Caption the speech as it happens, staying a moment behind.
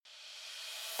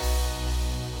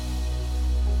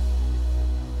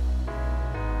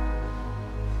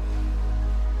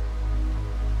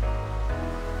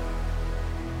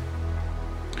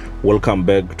Welcome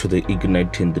back to the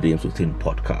Igniting Dreams Within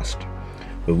podcast,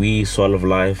 where we solve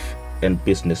life and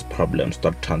business problems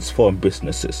that transform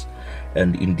businesses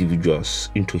and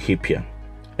individuals into happier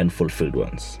and fulfilled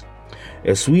ones.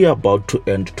 As we are about to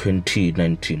end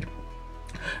 2019,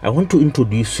 I want to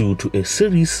introduce you to a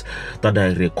series that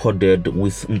I recorded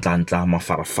with Nhlanhla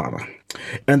Mafarafara.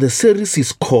 And the series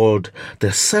is called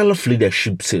the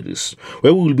Self-Leadership Series,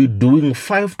 where we will be doing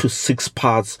 5 to 6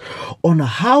 parts on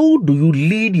how do you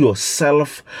lead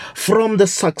yourself from the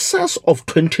success of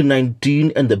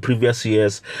 2019 and the previous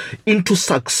years into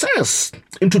success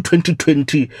into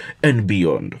 2020 and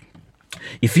beyond.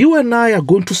 If you and I are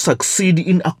going to succeed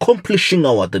in accomplishing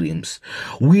our dreams,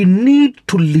 we need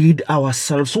to lead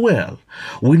ourselves well.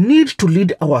 We need to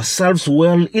lead ourselves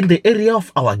well in the area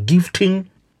of our gifting,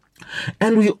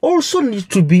 and we also need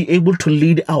to be able to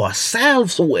lead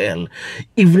ourselves well,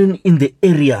 even in the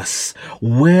areas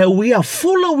where we are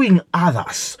following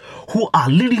others who are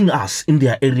leading us in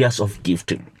their areas of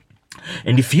gifting.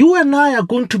 And if you and I are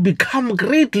going to become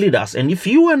great leaders, and if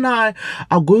you and I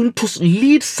are going to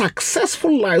lead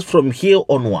successful lives from here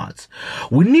onwards,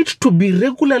 we need to be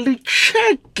regularly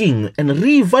checking and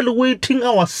reevaluating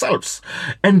ourselves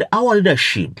and our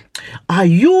leadership. Are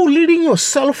you leading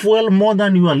yourself well more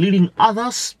than you are leading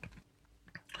others?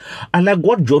 I like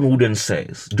what John Wooden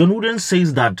says. John Wooden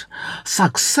says that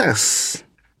success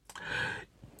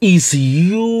is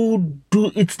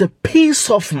it's the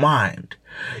peace of mind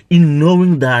in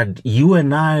knowing that you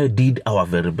and I did our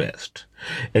very best.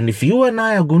 And if you and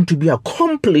I are going to be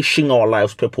accomplishing our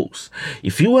life's purpose,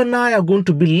 if you and I are going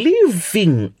to be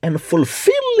living and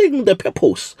fulfilling the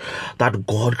purpose that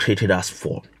God created us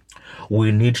for,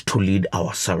 we need to lead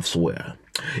ourselves well.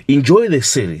 Enjoy the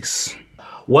series.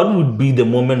 What would be the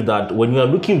moment that when you are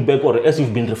looking back, or as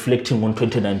you've been reflecting on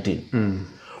 2019,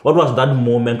 what was that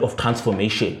moment of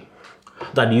transformation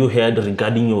that you had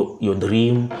regarding your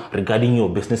dream, regarding your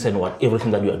business and everything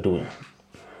that you are doing?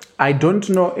 I don't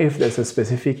know if there's a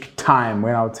specific time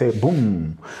when I would say,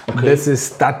 boom, this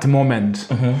is that moment.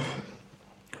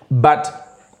 But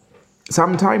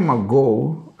some time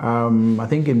ago, I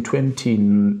think in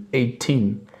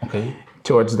 2018,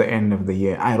 towards the end of the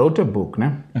year, I wrote a book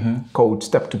called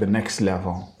Step to the Next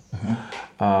Level.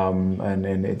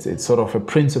 And it's sort of a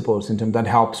principles in terms that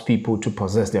helps people to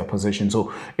possess their position.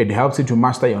 So it helps you to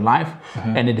master your life,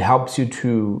 and it helps you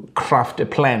to craft a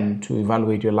plan to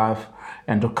evaluate your life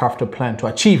and to craft a plan to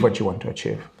achieve what you want to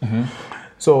achieve.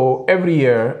 So every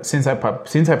year since I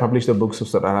published the book,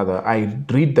 I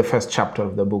read the first chapter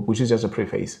of the book, which is just a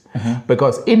preface,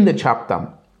 because in the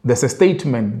chapter there's a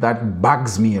statement that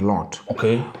bugs me a lot.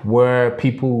 Where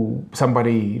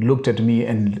somebody looked at me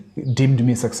and deemed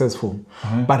me successful.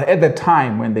 But at the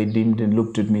time when they deemed and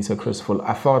looked at me successful,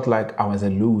 I felt like I was a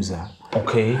loser.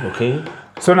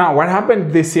 So now what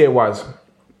happened this year was,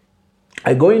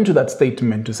 I go into that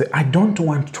statement to say, I don't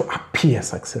want to appear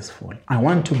successful. I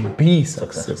want to be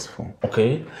successful.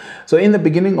 So in the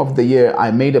beginning of the year,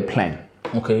 I made a plan.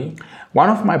 One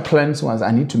of my plans was I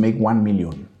need to make 1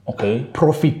 million.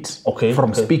 Profit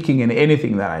from speaking in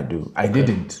anything that I do. I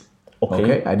didn't.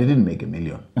 I didn't make 1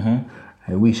 million.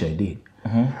 I wish I did.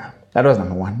 That was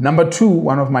number one. Number two,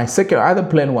 one of my other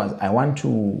plan was I want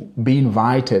to be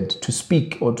invited to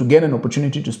speak or to get an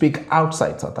opportunity to speak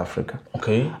outside South Africa.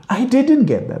 I didn't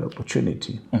get that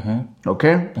opportunity.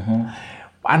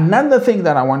 Another thing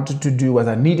that I wanted to do was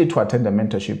I needed to attend a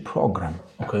mentorship program,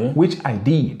 which I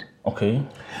did.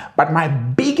 But my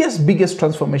biggest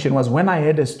transformation was when I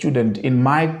had a student in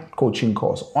my coaching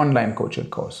course, online coaching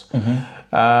course.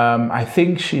 I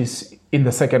think she's in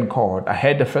the second cohort. I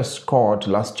had the first cohort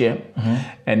last year,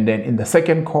 and then in the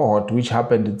second cohort, which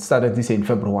happened, it started this in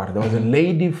February, there was a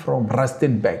lady from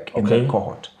Rustenburg in that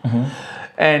cohort.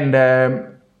 And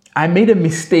I made a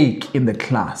mistake in the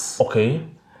class.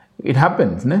 It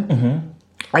happens, ne?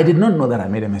 I did not know that I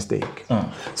made a mistake.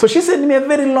 So she sent me a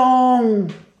very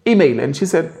long email, and she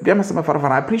said, Mr.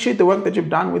 Mafarafara, I appreciate the work that you've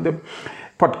done with the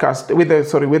podcast, with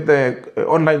the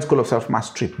online school of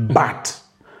self-mastery, but,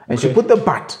 and she put the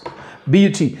but,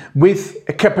 B-U-T, with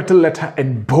a capital letter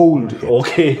and bold.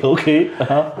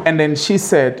 And then she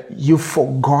said, you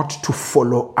forgot to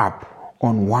follow up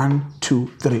on 1,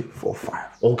 2, 3, 4,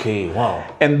 5.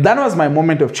 Wow. And that was my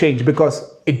moment of change, because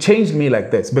it changed me like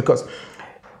this. Because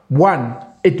one,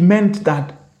 it meant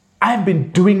that I've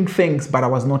been doing things, but I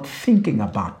was not thinking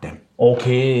about them.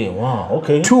 Wow.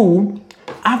 Two,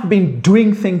 I've been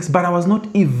doing things, but I was not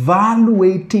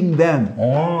evaluating them.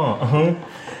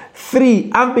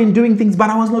 3, I've been doing things, but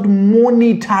I was not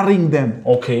monitoring them.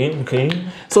 Okay.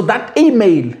 So that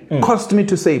email caused me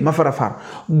to say, Mafarafar,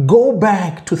 go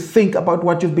back to think about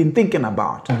what you've been thinking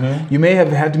about. You may have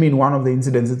heard me in one of the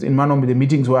incidents, in one of the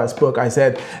meetings where I spoke, I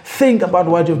said, think about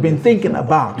what you've been thinking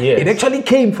about. Yes. It actually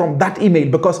came from that email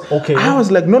because I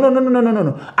was like, no.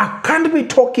 I can't be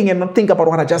talking and not think about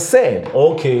what I just said.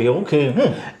 Okay.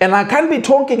 And I can't be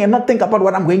talking and not think about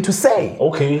what I'm going to say.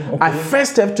 Okay. I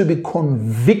first have to be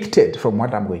convicted from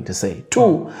what I'm going to say.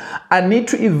 2, I need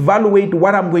to evaluate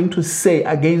what I'm going to say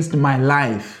against my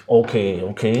life. Okay.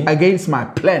 Against my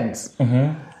plans.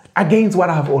 Against what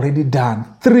I've already done.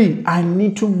 3, I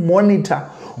need to monitor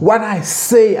what I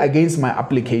say against my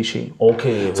application.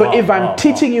 Okay. So if I'm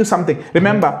teaching you something,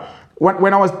 remember,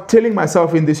 when I was telling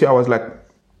myself in this year, I was like,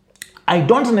 I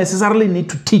don't necessarily need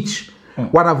to teach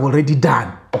what I've already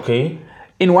done. Okay.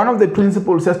 In one of the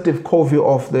principles, Steve Covey,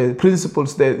 of the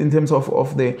principles that in terms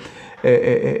of the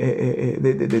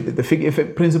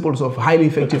principles of highly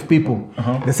effective people,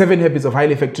 the 7 habits of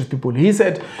highly effective people, he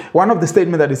said, one of the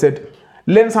statements that he said,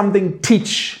 learn something,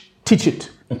 teach it.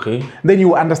 Okay. Then you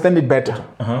will understand it better.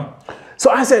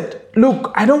 So I said,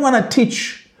 look, I don't want to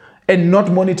teach and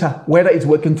not monitor whether it's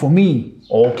working for me.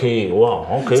 Okay, wow,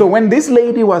 okay. So when this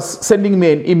lady was sending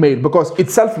me an email, because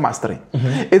it's self-mastery,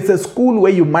 it's a school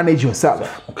where you manage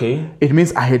yourself. Okay. It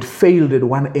means I had failed at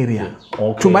one area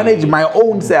to manage my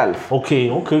own self. Okay.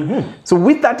 So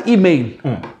with that email,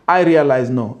 I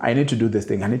realized, no, I need to do this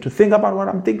thing. I need to think about what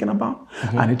I'm thinking about.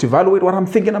 I need to evaluate what I'm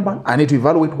thinking about. I need to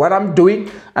evaluate what I'm doing.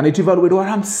 I need to evaluate what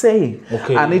I'm saying.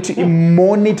 Okay. I need to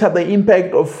monitor the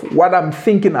impact of what I'm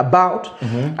thinking about.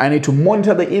 I need to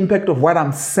monitor the impact of what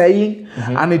I'm saying.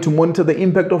 I need to monitor the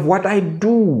impact of what I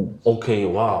do. Okay,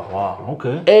 wow,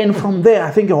 okay. And from there,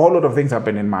 I think a whole lot of things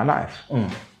happen in my life.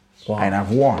 Wow. And I've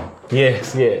won.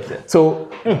 Yes. So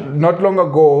not long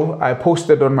ago, I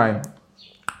posted on my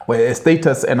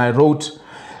status and I wrote,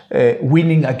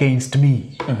 winning against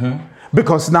me.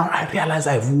 Because now I realize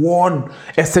I've won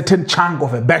a certain chunk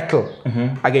of a battle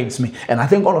against me. And I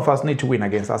think all of us need to win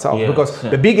against ourselves. Because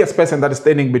the biggest person that is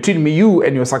standing between you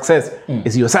and your success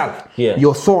is yourself.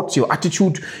 Your thoughts, your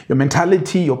attitude, your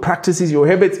mentality, your practices, your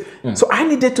habits. So I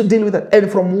needed to deal with that. And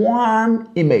from one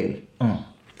email.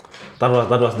 That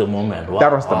was the moment. Wow.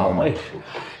 That was the moment.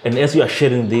 And as you are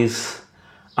sharing this,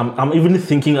 I'm even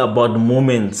thinking about the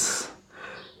moments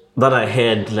that I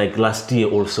had like last year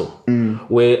also,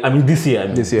 where this year,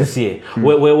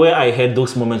 where I had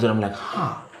those moments where I'm like,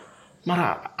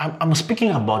 Mara, I'm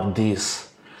speaking about this,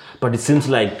 but it seems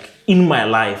like in my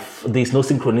life there's no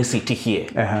synchronicity here.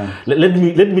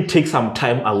 Let me take some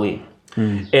time away.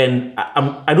 And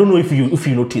I don't know if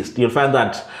you noticed, you'll find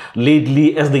that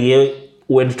lately, as the year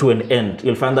went to an end,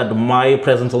 you'll find that my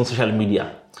presence on social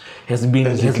media has been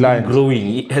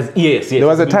growing. Yes. There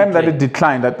was a time that it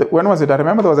declined. When was it? I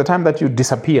remember there was a time that you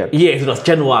disappeared. Yes, it was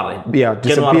January. Yeah,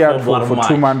 disappeared for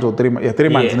 2 months or 3 months. 3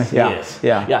 months.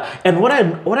 Yeah. And what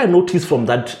I noticed from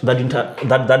that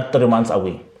 3 months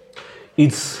away,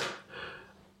 it's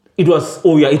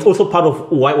also part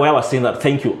of why I was saying that.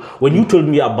 Thank you. When you told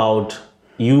me about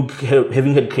you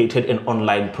having had created an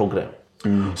online program,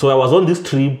 so I was on this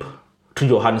trip to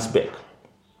Johannesburg.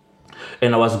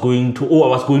 And I was going to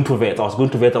VET. I was going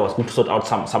to sort out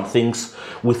some things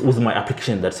with my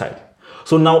application that side.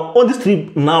 So now on this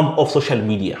trip now of social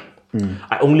media,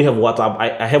 I only have WhatsApp.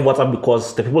 I have WhatsApp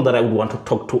because the people that I would want to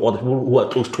talk to, or the people who are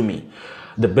close to me,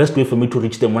 the best way for me to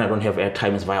reach them when I don't have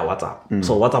airtime is via WhatsApp.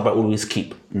 So WhatsApp I always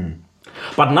keep.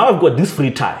 But now I've got this free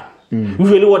time.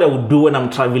 Usually what I would do when I'm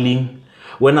traveling,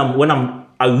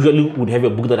 I usually would have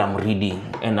a book that I'm reading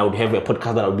and I would have a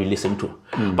podcast that I would be listening to.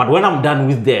 But when I'm done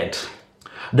with that,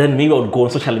 then maybe I would go on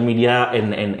social media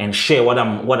and share what I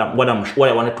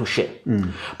wanted to share.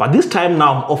 But this time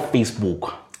now I'm off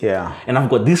Facebook. Yeah. And I've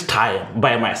got this time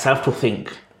by myself to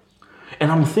think.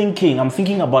 And I'm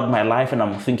thinking about my life and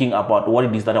I'm thinking about what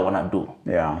it is that I want to do.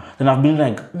 Yeah. Then I've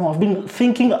been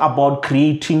thinking about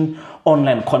creating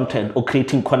online content or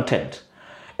creating content.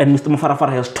 And Mr.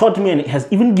 Mafarafara has taught me and has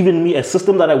even given me a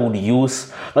system that I would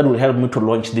use that will help me to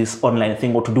launch this online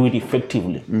thing or to do it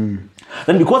effectively.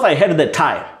 Then because I had the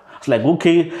time, it's like,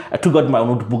 okay, I took out my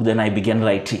notebook, then I began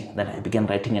writing.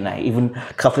 And I even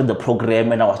crafted the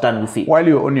program and I was done with it. While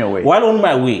you were on your way? While on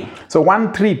my way. So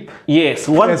one trip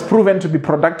has proven to be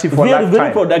productive for a lifetime.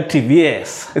 Very productive,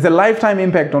 yes. It's a lifetime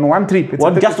impact on one trip. It's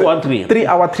just one trip.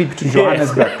 3-hour trip to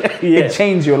Johannesburg. It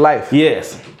changed your life.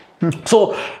 Yes.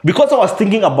 So because I was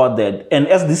thinking about that, and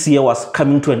as this year was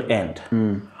coming to an end,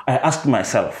 I asked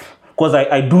myself, because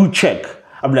I do check,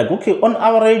 I'm like, okay, on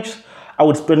average, I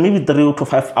would spend maybe 3 to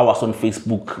 5 hours on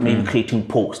Facebook, maybe creating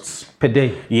posts. Per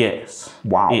day? Yes.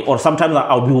 Wow. Or sometimes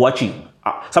I'll be watching.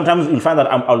 Sometimes you'll find that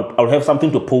I'll have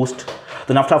something to post.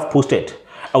 Then after I've posted,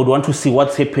 I would want to see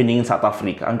what's happening in South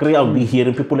Africa. And I'll be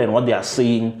hearing people and what they are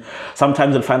saying.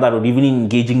 Sometimes I'll find that I'm even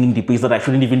engaging in debates that I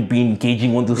shouldn't even be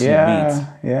engaging on those debates.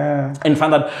 Yeah. And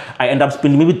find that I end up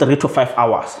spending maybe 3 to 5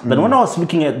 hours. Then when I was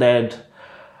looking at that,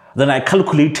 then I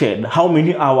calculated how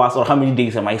many hours or how many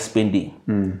days am I spending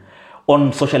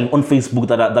on Facebook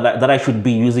that I should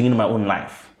be using in my own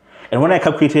life. And when I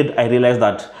calculated, I realized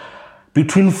that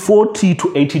between 40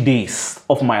 to 80 days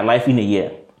of my life in a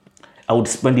year, I would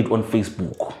spend it on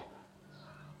Facebook.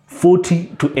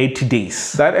 40 to 80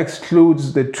 days. That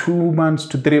excludes the 2 months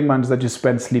to 3 months that you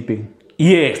spend sleeping.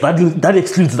 Yes, that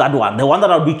excludes that one. The one that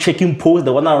I'll be checking posts,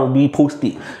 the one that I'll be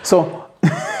posting. So,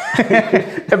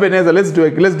 Ebenezer, let's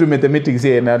do mathematics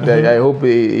here, and I hope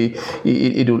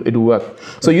it will work.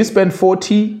 So you spend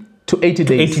 40 to 80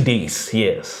 days. 80 days,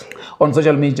 yes. On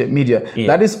social media. Yeah.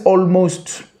 That is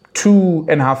almost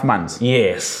 2.5 months.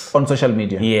 Yes. On social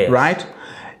media. Yes. Right?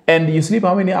 And you sleep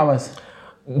how many hours?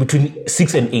 Between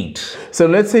 6 and 8. So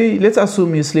let's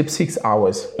assume you sleep 6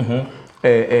 hours.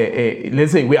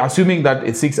 Let's say we're assuming that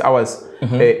it's 6 hours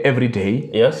every day.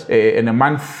 Yes. In a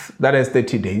month, that is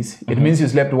 30 days. It means you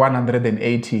slept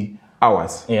 180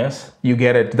 hours. Yes. You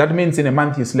get it. That means in a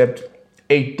month you slept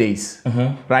 8 days,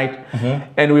 right?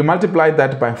 And we multiply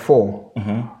that by 4.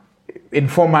 In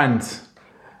 4 months,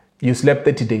 you slept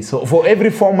 30 days. So for every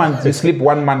 4 months, you sleep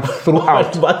 1 month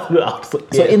throughout.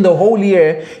 So in the whole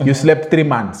year, you slept 3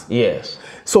 months. Yes.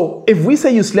 So if we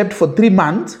say you slept for 3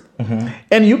 months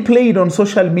and you played on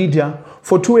social media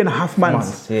for 2.5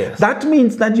 months, yes. That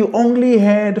means that you only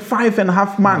had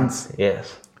 5.5 months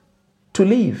yes. to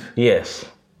live. Yes.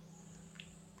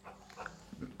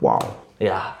 Wow.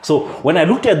 Yeah. So when I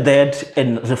looked at that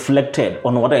and reflected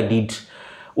on what I did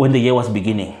when the year was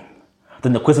beginning,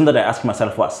 then the question that I asked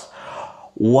myself was,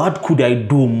 what could I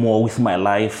do more with my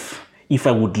life if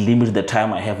I would limit the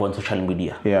time I have on social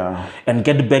media? Yeah. And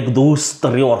get back those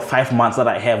 3 or 5 months that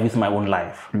I have with my own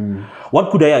life. What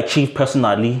could I achieve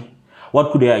personally?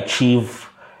 What could I achieve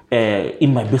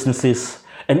in my businesses?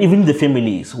 And even the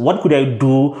families, what could I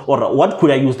do, or what could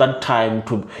I use that time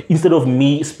to, instead of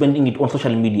me spending it on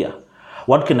social media,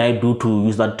 what can I do to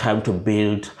use that time to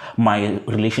build my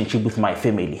relationship with my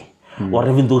family, or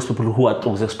even those people who are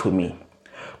closest to me?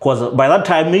 Because by that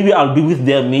time, maybe I'll be with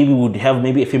them, maybe we'd have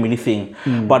maybe a family thing,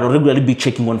 but I'll regularly be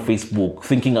checking on Facebook,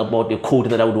 thinking about a code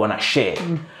that I would want to share,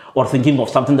 or thinking of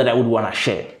something that I would want to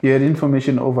share. You had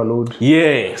information overload.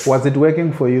 Yes. Was it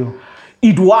working for you?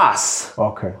 It was.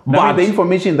 Okay. But the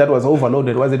information that was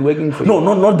overloaded, was it working for you?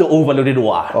 No, not the overloaded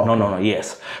one. Okay. No,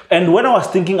 yes. And when I was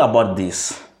thinking about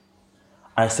this,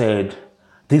 I said,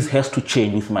 this has to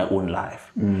change with my own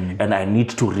life. And I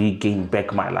need to regain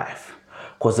back my life.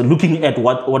 Because looking at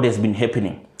what has been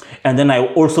happening. And then I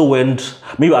also went,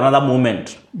 maybe another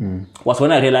moment, was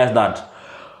when I realized that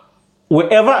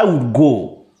wherever I would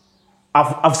go,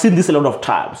 I've seen this a lot of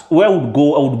times. Where I would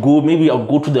go, maybe I would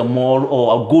go to the mall,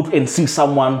 or I'll go and see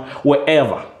someone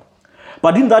wherever.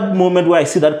 But in that moment where I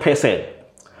see that person,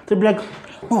 they'll be like,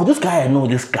 oh, this guy, I know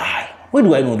this guy. Where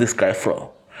do I know this guy from?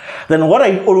 Then what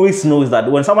I always know is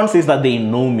that when someone says that they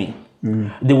know me,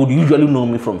 they would usually know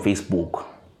me from Facebook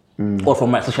or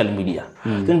from my social media.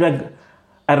 Then like,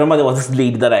 I remember there was this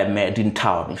lady that I met in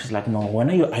town, and she's like, no,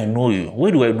 I know you.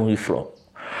 Where do I know you from?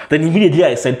 Then immediately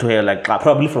I said to her, like,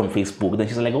 probably from Facebook. Then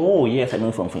she's like, oh, yes, I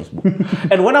know from Facebook.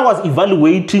 And when I was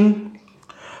evaluating,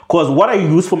 because what I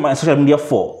use for my social media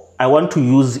for, I want to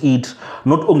use it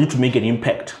not only to make an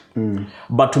impact,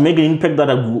 but to make an impact that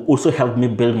will also help me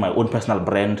build my own personal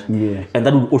brand. Yeah. And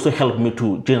that will also help me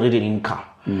to generate an income.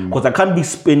 Because I can't be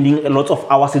spending a lot of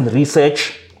hours in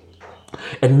research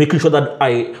and making sure that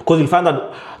because you'll find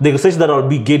that the research that I'll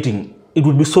be getting, it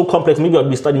would be so complex. Maybe I'll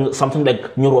be studying something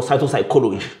like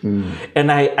neuropsychology.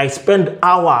 And I spend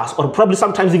hours, or probably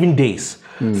sometimes even days,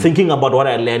 thinking about what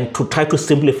I learned to try to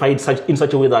simplify it in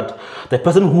such a way that the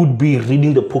person who would be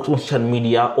reading the posts on social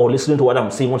media or listening to what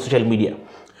I'm saying on social media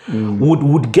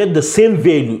would get the same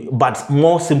value, but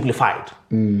more simplified.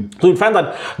 So you find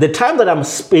that the time that I'm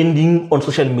spending on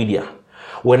social media,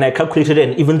 when I calculated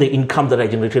and even the income that I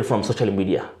generated from social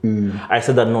media, I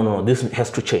said that no, this has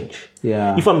to change.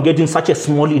 Yeah. If I'm getting such a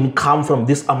small income from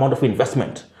this amount of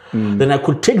investment, then I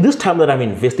could take this time that I'm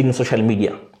investing in social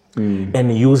media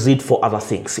and use it for other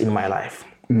things in my life.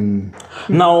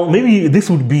 Now, maybe this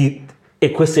would be a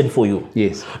question for you.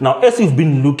 Yes. Now, as you've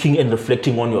been looking and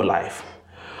reflecting on your life,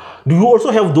 do you also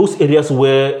have those areas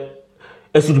where,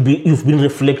 as you've been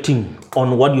reflecting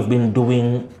on what you've been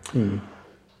doing,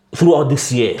 throughout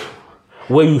this year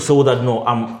where you saw that, no,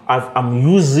 I'm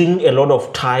using a lot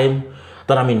of time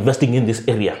that I'm investing in this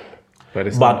area,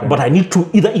 but I need to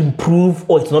either improve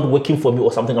or it's not working for me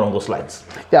or something along those lines?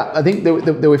 Yeah, I think there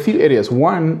were a few areas.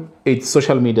 One, it's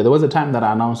social media. There was a time that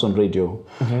I announced on radio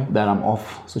that I'm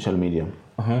off social media.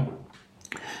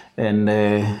 And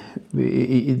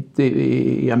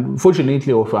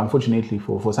unfortunately, or unfortunately,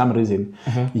 for some reason,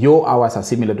 your hours are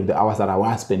similar to the hours that I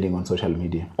was spending on social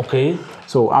media. Okay.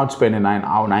 So I would spend 9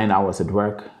 hours at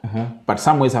work, but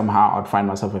some way, somehow, I'd find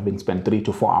myself having spent 3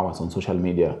 to 4 hours on social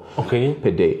media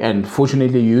per day. And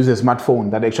fortunately, you use a smartphone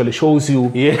that actually shows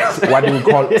you what we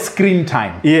call screen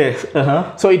time. Yes.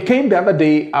 So it came the other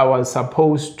day,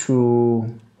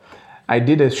 I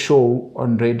did a show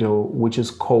on radio which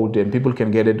is called, and people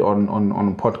can get it on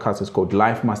podcasts, it's called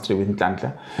Life Mastery with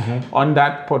Nhlanhla. On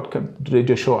that podcast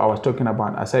radio show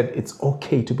I said it's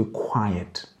okay to be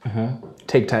quiet.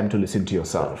 Take time to listen to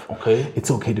yourself. It's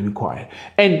okay to be quiet.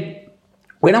 And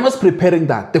when I was preparing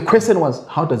that, the question was,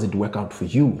 how does it work out for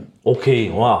you?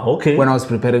 When I was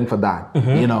preparing for that,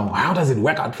 how does it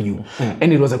work out for you?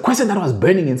 And it was a question that was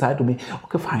burning inside to me.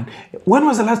 Okay, fine. When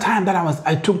was the last time that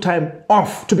I took time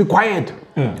off to be quiet,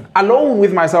 alone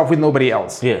with myself, with nobody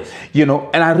else? Yes.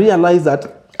 And I realized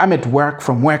that I'm at work,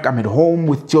 from work, I'm at home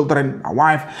with children, my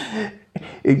wife.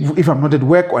 If I'm not at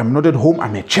work or I'm not at home,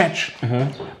 I'm at church.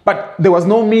 But there was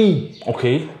no me.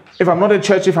 If I'm not at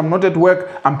church, if I'm not at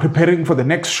work, I'm preparing for the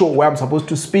next show where I'm supposed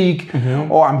to speak,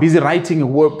 or I'm busy writing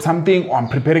something, or I'm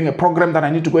preparing a program that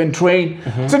I need to go and train.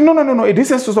 So no, this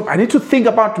has to stop. I need to think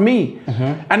about me.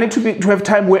 I need to have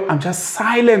time where I'm just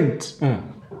silent.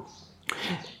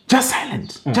 Just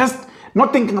silent. Just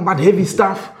not thinking about heavy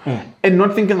stuff and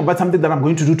not thinking about something that I'm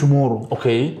going to do tomorrow.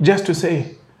 Just to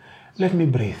say, let me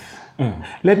breathe.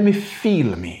 Let me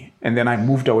feel me. And then I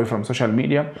moved away from social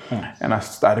media, and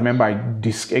I remember I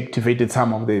deactivated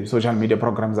some of the social media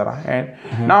programs that I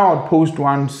had. Now I post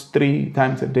 3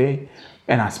 times a day,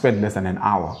 and I spend less than an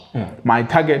hour. My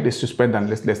target is to spend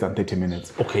less than 30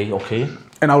 minutes.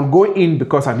 And I'll go in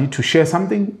because I need to share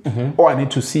something, or I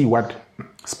need to see what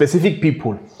specific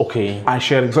people are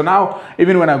sharing. So now,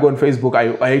 even when I go on Facebook,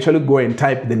 I actually go and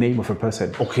type the name of a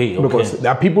person. Because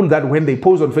there are people that when they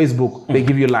post on Facebook, they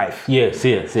give you life. Yes.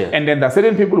 And then there are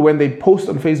certain people, when they post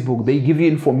on Facebook, they give you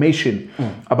information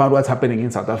about what's happening in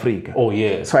South Africa.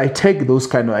 So I take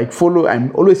those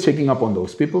I'm always checking up on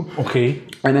those people.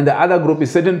 And then the other group is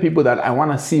certain people that I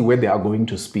want to see where they are going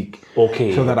to speak.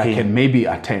 So that I can maybe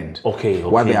attend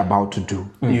what they're about to do.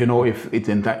 If it's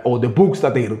or the books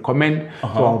that they recommend.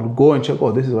 So I'll go and check,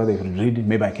 this is what they've read.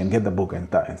 Maybe I can get the book and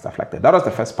stuff like that. That was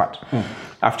the first part.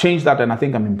 I've changed that, and I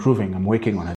think I'm improving. I'm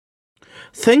working on it.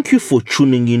 Thank you for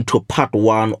tuning in to part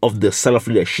 1 of the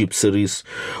Self-Leadership series,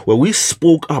 where we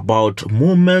spoke about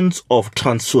moments of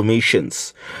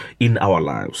transformations in our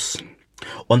lives.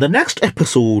 On the next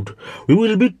episode, we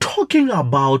will be talking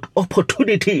about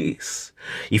opportunities.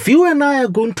 If you and I are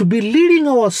going to be leading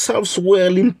ourselves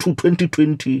well into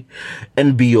 2020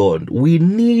 and beyond, we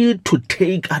need to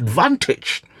take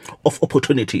advantage of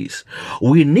opportunities.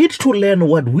 We need to learn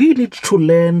what we need to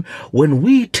learn when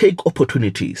we take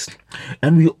opportunities.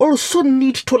 And we also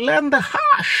need to learn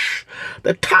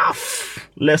the tough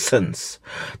lessons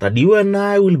that you and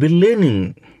I will be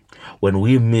learning when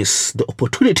we miss the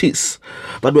opportunities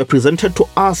that were presented to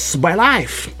us by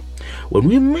life, when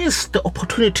we miss the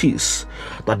opportunities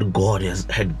that God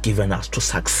had given us to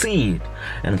succeed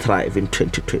and thrive in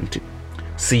 2020.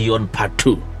 See you on part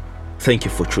 2. Thank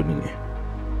you for tuning in.